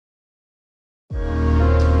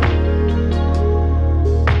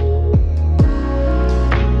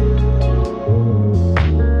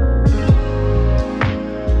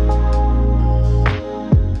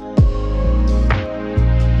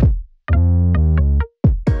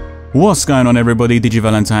What's going on everybody, DiGi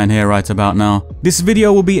Valentine here right about now. This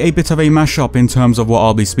video will be a bit of a mashup in terms of what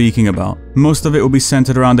I'll be speaking about. Most of it will be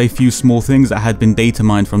centered around a few small things that had been data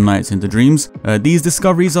mined from Nights into Dreams. These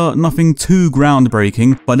discoveries are nothing too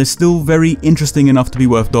groundbreaking, but they're still very interesting enough to be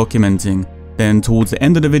worth documenting. Then towards the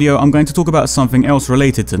end of the video, I'm going to talk about something else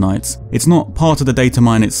related to Nights. It's not part of the data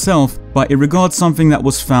mine itself, but it regards something that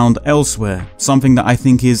was found elsewhere, something that I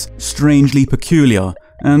think is strangely peculiar.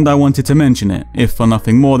 And I wanted to mention it, if for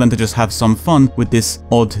nothing more than to just have some fun with this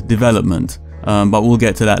odd development, but we'll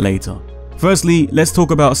get to that later. Firstly, let's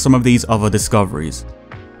talk about some of these other discoveries.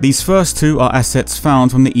 These first two are assets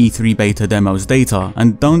found from the E3 beta demo's data,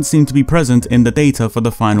 and don't seem to be present in the data for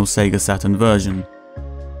the final Sega Saturn version.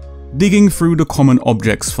 Digging through the common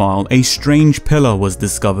objects file, a strange pillar was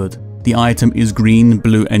discovered. The item is green,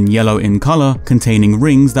 blue and yellow in color, containing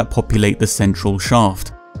rings that populate the central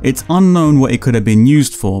shaft. It's unknown what it could have been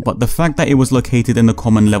used for, but the fact that it was located in the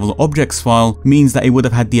common level objects file means that it would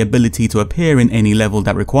have had the ability to appear in any level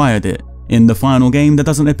that required it. In the final game, there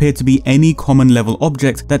doesn't appear to be any common level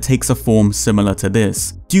object that takes a form similar to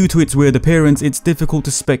this. Due to its weird appearance, it's difficult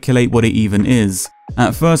to speculate what it even is.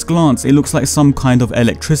 At first glance, it looks like some kind of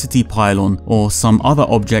electricity pylon or some other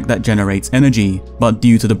object that generates energy, but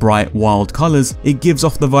due to the bright, wild colors, it gives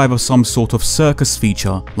off the vibe of some sort of circus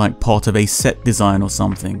feature, like part of a set design or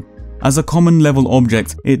something. As a common level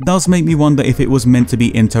object, it does make me wonder if it was meant to be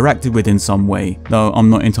interacted with in some way, though I'm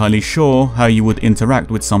not entirely sure how you would interact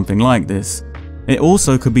with something like this. It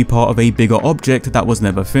also could be part of a bigger object that was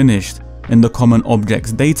never finished. In the common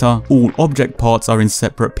objects data, all object parts are in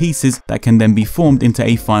separate pieces that can then be formed into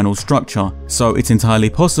a final structure, so it's entirely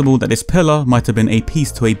possible that this pillar might have been a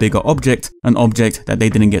piece to a bigger object, an object that they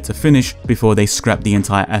didn't get to finish before they scrapped the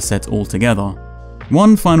entire asset altogether.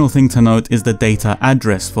 One final thing to note is the data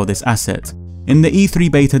address for this asset. In the E3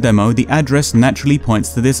 beta demo, the address naturally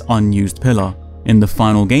points to this unused pillar. In the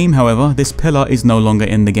final game, however, this pillar is no longer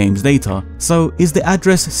in the game's data, so is the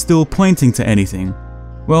address still pointing to anything?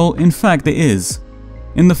 Well, in fact it is.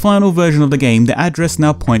 In the final version of the game, the address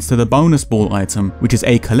now points to the bonus ball item, which is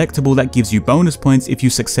a collectible that gives you bonus points if you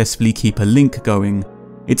successfully keep a link going.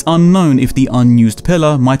 It's unknown if the unused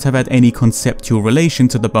pillar might have had any conceptual relation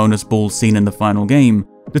to the bonus ball seen in the final game.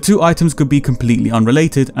 The two items could be completely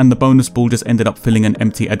unrelated and the bonus ball just ended up filling an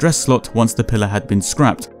empty address slot once the pillar had been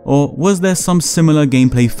scrapped. Or was there some similar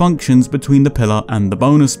gameplay functions between the pillar and the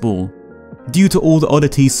bonus ball? Due to all the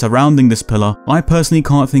oddities surrounding this pillar, I personally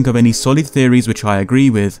can't think of any solid theories which I agree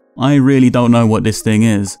with. I really don't know what this thing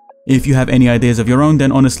is. If you have any ideas of your own,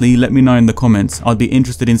 then honestly let me know in the comments. I'd be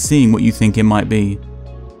interested in seeing what you think it might be.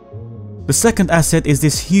 The second asset is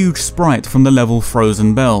this huge sprite from the level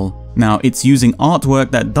Frozen Bell. Now, it's using artwork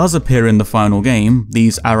that does appear in the final game.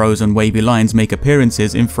 These arrows and wavy lines make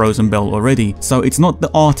appearances in Frozen Bell already, so it's not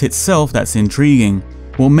the art itself that's intriguing.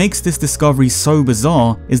 What makes this discovery so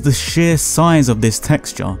bizarre is the sheer size of this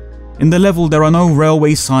texture. In the level, there are no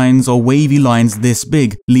railway signs or wavy lines this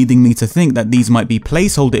big, leading me to think that these might be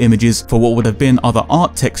placeholder images for what would have been other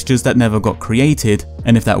art textures that never got created.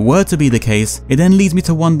 And if that were to be the case, it then leads me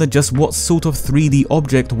to wonder just what sort of 3D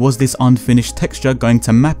object was this unfinished texture going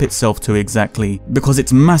to map itself to exactly. Because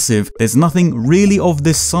it's massive, there's nothing really of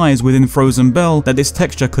this size within Frozen Bell that this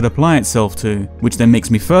texture could apply itself to, which then makes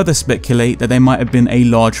me further speculate that there might have been a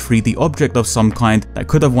large 3D object of some kind that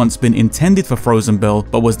could have once been intended for Frozen Bell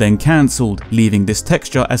but was then cancelled, leaving this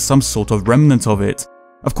texture as some sort of remnant of it.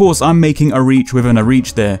 Of course, I'm making a reach within a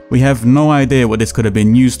reach there. We have no idea what this could have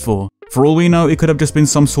been used for. For all we know, it could have just been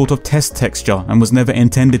some sort of test texture and was never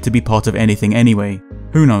intended to be part of anything anyway.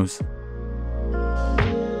 Who knows?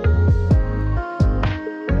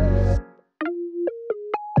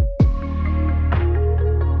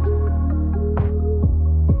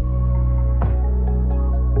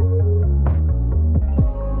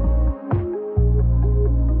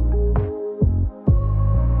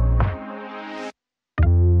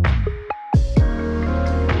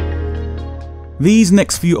 These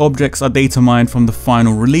next few objects are data mined from the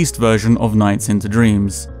final released version of Nights into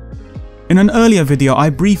Dreams. In an earlier video, I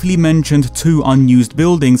briefly mentioned two unused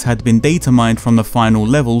buildings had been data mined from the final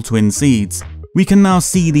level Twin Seeds. We can now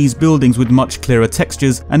see these buildings with much clearer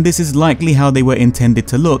textures, and this is likely how they were intended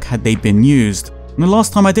to look had they been used. And the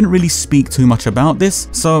last time I didn't really speak too much about this,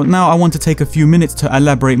 so now I want to take a few minutes to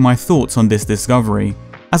elaborate my thoughts on this discovery.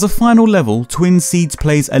 As a final level, Twin Seeds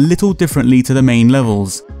plays a little differently to the main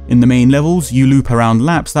levels. In the main levels, you loop around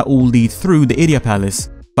laps that all lead through the Idea Palace,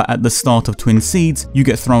 but at the start of Twin Seeds, you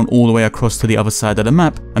get thrown all the way across to the other side of the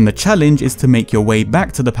map, and the challenge is to make your way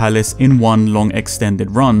back to the palace in one long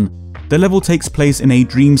extended run. The level takes place in a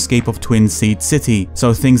dreamscape of Twin Seed City,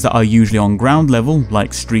 so things that are usually on ground level,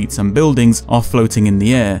 like streets and buildings, are floating in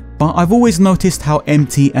the air. But I've always noticed how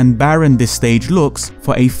empty and barren this stage looks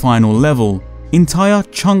for a final level. Entire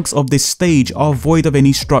chunks of this stage are void of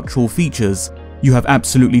any structural features. You have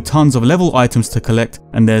absolutely tons of level items to collect,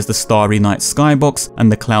 and there's the starry night skybox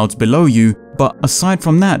and the clouds below you, but aside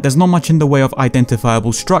from that, there's not much in the way of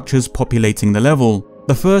identifiable structures populating the level.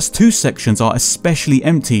 The first two sections are especially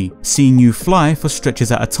empty, seeing you fly for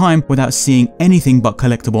stretches at a time without seeing anything but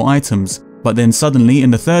collectible items. But then suddenly in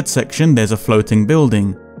the third section there's a floating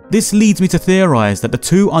building. This leads me to theorize that the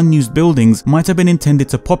two unused buildings might have been intended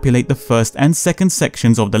to populate the first and second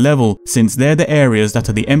sections of the level, since they're the areas that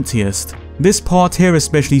are the emptiest. This part here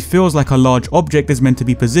especially feels like a large object is meant to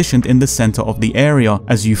be positioned in the center of the area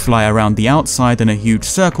as you fly around the outside in a huge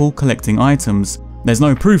circle collecting items. There's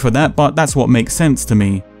no proof of that, but that's what makes sense to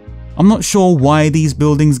me. I'm not sure why these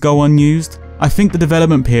buildings go unused. I think the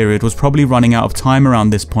development period was probably running out of time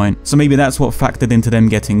around this point, so maybe that's what factored into them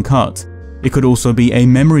getting cut. It could also be a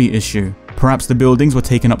memory issue. Perhaps the buildings were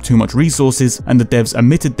taking up too much resources and the devs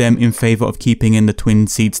omitted them in favor of keeping in the Twin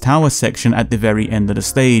Seeds Tower section at the very end of the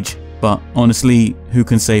stage. But honestly, who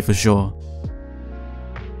can say for sure?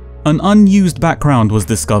 An unused background was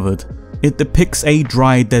discovered. It depicts a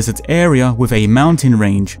dry desert area with a mountain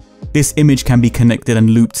range. This image can be connected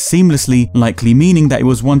and looped seamlessly, likely meaning that it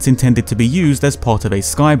was once intended to be used as part of a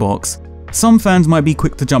skybox. Some fans might be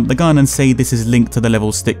quick to jump the gun and say this is linked to the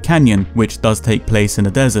level Stick Canyon, which does take place in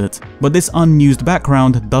the desert. But this unused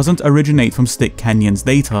background doesn't originate from Stick Canyon's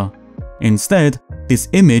data. Instead, this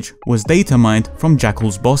image was data mined from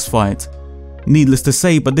Jackle's boss fight. Needless to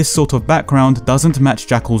say, but this sort of background doesn't match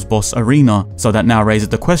Jackle's boss arena, so that now raises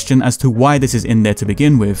the question as to why this is in there to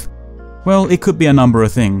begin with. Well, it could be a number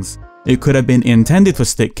of things. It could have been intended for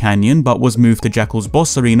Stick Canyon but was moved to Jackle's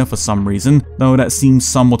boss arena for some reason, though that seems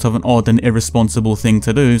somewhat of an odd and irresponsible thing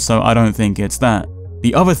to do, so I don't think it's that.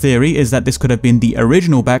 The other theory is that this could have been the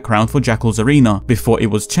original background for Jackle's arena before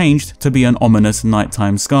it was changed to be an ominous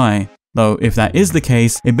nighttime sky. Though if that is the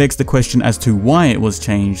case, it begs the question as to why it was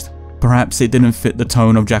changed. Perhaps it didn't fit the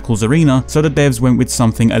tone of Jackle's arena, so the devs went with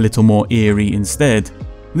something a little more eerie instead.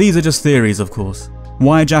 These are just theories, of course.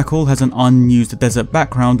 Why Jackle has an unused desert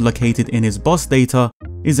background located in his boss data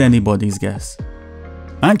is anybody's guess.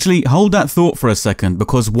 Actually, hold that thought for a second,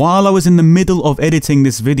 because while I was in the middle of editing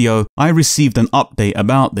this video, I received an update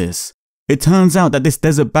about this. It turns out that this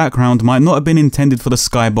desert background might not have been intended for the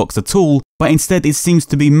skybox at all, but instead it seems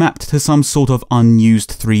to be mapped to some sort of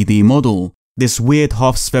unused 3D model. This weird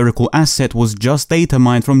half-spherical asset was just data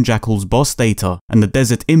mined from Jackle's boss data, and the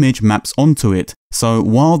desert image maps onto it. So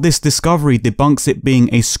while this discovery debunks it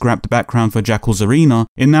being a scrapped background for Jackle's arena,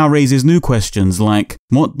 it now raises new questions like,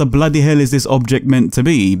 what the bloody hell is this object meant to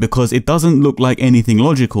be, because it doesn't look like anything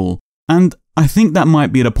logical. And I think that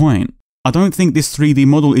might be the point. I don't think this 3D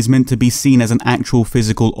model is meant to be seen as an actual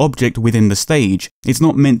physical object within the stage. It's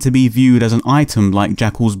not meant to be viewed as an item like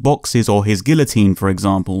Jackle's boxes or his guillotine, for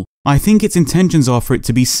example. I think its intentions are for it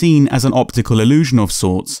to be seen as an optical illusion of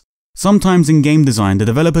sorts. Sometimes in game design, the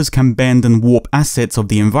developers can bend and warp assets of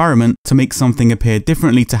the environment to make something appear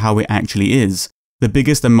differently to how it actually is. The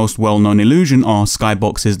biggest and most well-known illusion are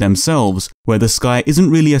skyboxes themselves, where the sky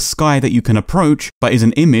isn't really a sky that you can approach, but is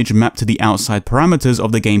an image mapped to the outside parameters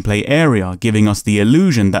of the gameplay area, giving us the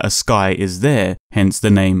illusion that a sky is there, hence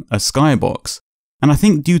the name a skybox. And I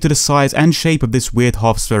think due to the size and shape of this weird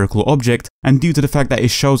half-spherical object, and due to the fact that it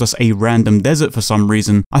shows us a random desert for some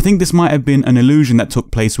reason, I think this might have been an illusion that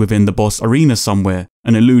took place within the boss arena somewhere,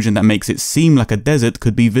 an illusion that makes it seem like a desert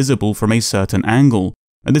could be visible from a certain angle.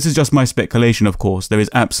 And this is just my speculation, of course. There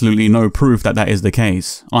is absolutely no proof that that is the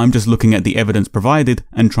case. I'm just looking at the evidence provided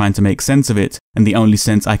and trying to make sense of it, and the only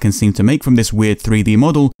sense I can seem to make from this weird 3D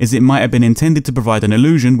model is it might have been intended to provide an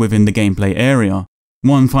illusion within the gameplay area.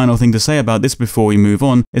 One final thing to say about this before we move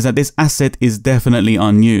on is that this asset is definitely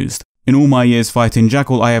unused. In all my years fighting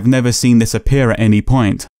Jackle, I have never seen this appear at any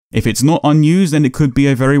point. If it's not unused, then it could be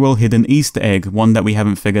a very well hidden Easter egg, one that we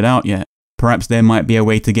haven't figured out yet. Perhaps there might be a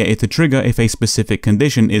way to get it to trigger if a specific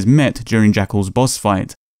condition is met during Jackle's boss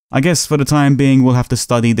fight. I guess for the time being we'll have to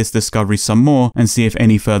study this discovery some more and see if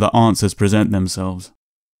any further answers present themselves.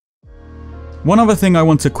 One other thing I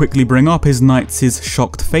want to quickly bring up is NiGHTS'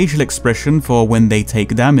 shocked facial expression for when they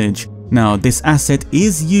take damage. Now, this asset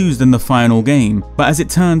is used in the final game, but as it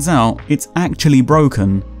turns out, it's actually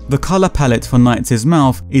broken. The color palette for NiGHTS'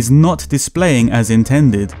 mouth is not displaying as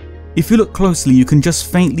intended. If you look closely, you can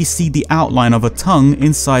just faintly see the outline of a tongue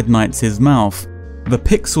inside NiGHTS' mouth. The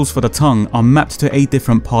pixels for the tongue are mapped to a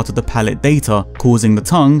different part of the palette data, causing the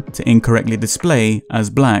tongue to incorrectly display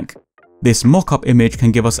as black. This mock-up image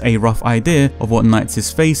can give us a rough idea of what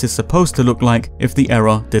NiGHTS' face is supposed to look like if the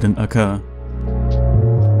error didn't occur.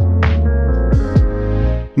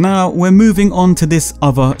 Now, we're moving on to this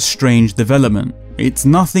other strange development. It's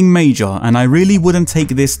nothing major, and I really wouldn't take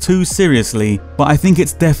this too seriously, but I think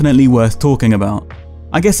it's definitely worth talking about.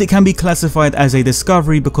 I guess it can be classified as a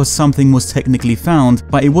discovery because something was technically found,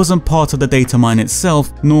 but it wasn't part of the data mine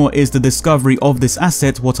itself, nor is the discovery of this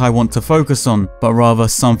asset what I want to focus on, but rather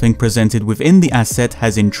something presented within the asset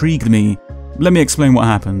has intrigued me. Let me explain what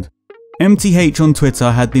happened. MTH on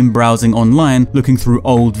Twitter had been browsing online looking through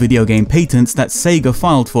old video game patents that SEGA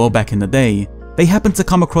filed for back in the day. They happened to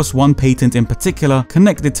come across one patent in particular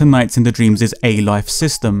connected to Nights into Dreams' A-Life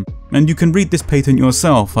system. And you can read this patent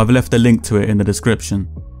yourself, I've left a link to it in the description.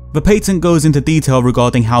 The patent goes into detail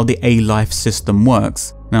regarding how the A-Life system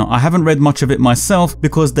works. Now, I haven't read much of it myself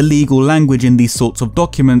because the legal language in these sorts of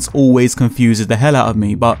documents always confuses the hell out of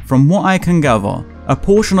me, but from what I can gather, a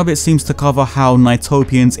portion of it seems to cover how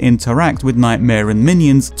Nightopians interact with Nightmare and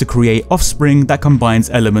minions to create offspring that combines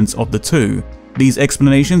elements of the two. These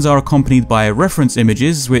explanations are accompanied by reference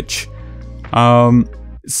images which,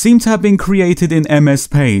 seem to have been created in MS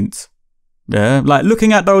Paint. Yeah, like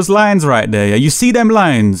looking at those lines right there, you see them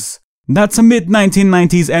lines? That's a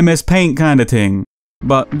mid-1990s MS Paint kind of thing.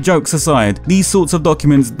 But jokes aside, these sorts of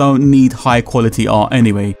documents don't need high quality art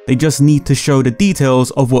anyway, they just need to show the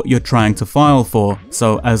details of what you're trying to file for,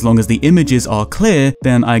 so as long as the images are clear,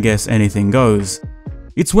 then I guess anything goes.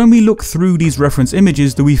 It's when we look through these reference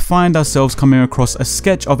images that we find ourselves coming across a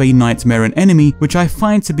sketch of a Nightmare enemy which I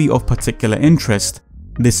find to be of particular interest.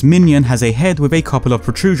 This minion has a head with a couple of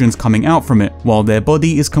protrusions coming out from it, while their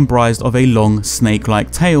body is comprised of a long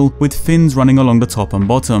snake-like tail with fins running along the top and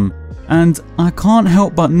bottom. And I can't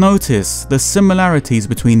help but notice the similarities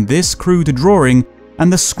between this crude drawing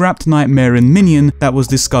and the scrapped Nightmare minion that was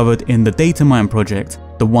discovered in the Datamine project,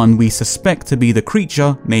 the one we suspect to be the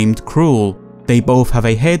creature named Cruel. They both have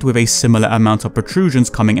a head with a similar amount of protrusions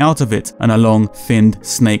coming out of it and a long, finned,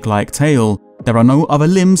 snake-like tail. There are no other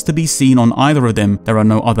limbs to be seen on either of them, there are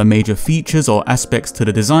no other major features or aspects to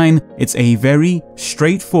the design, it's a very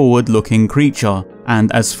straightforward looking creature.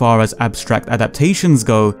 And as far as abstract adaptations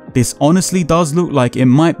go, this honestly does look like it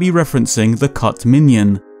might be referencing the cut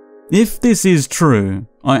minion. If this is true,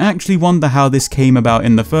 I actually wonder how this came about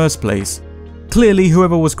in the first place. Clearly,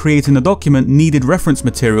 whoever was creating the document needed reference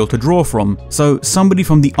material to draw from, so somebody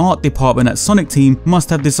from the art department at Sonic Team must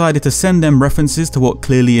have decided to send them references to what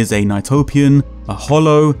clearly is a Nightopian, a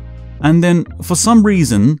Hollow, and then, for some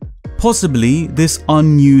reason, possibly this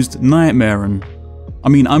unused Nightmare. I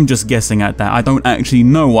mean, I'm just guessing at that, I don't actually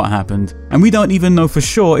know what happened. And we don't even know for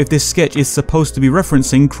sure if this sketch is supposed to be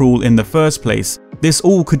referencing Cruel in the first place. This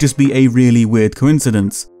all could just be a really weird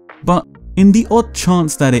coincidence. But in the odd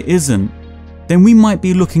chance that it isn't, then we might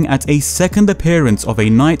be looking at a second appearance of a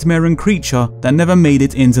Nightmare creature that never made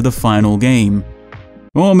it into the final game.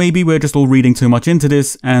 Or maybe we're just all reading too much into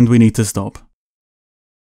this and we need to stop.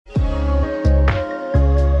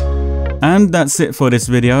 And that's it for this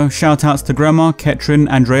video. Shoutouts to Grandma, Ketrin,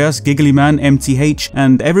 Andreas, Gigglyman, MTH,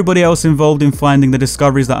 and everybody else involved in finding the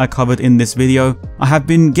discoveries that I covered in this video. I have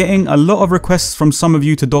been getting a lot of requests from some of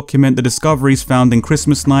you to document the discoveries found in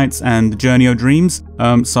Christmas Nights and Journey of Dreams,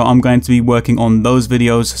 so I'm going to be working on those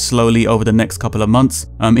videos slowly over the next couple of months.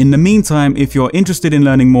 In the meantime, if you're interested in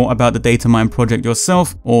learning more about the Datamine project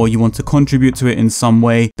yourself, or you want to contribute to it in some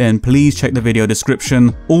way, then please check the video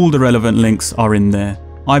description. All the relevant links are in there.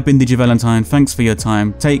 I've been DiGi Valentine, thanks for your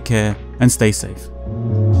time, take care, and stay safe.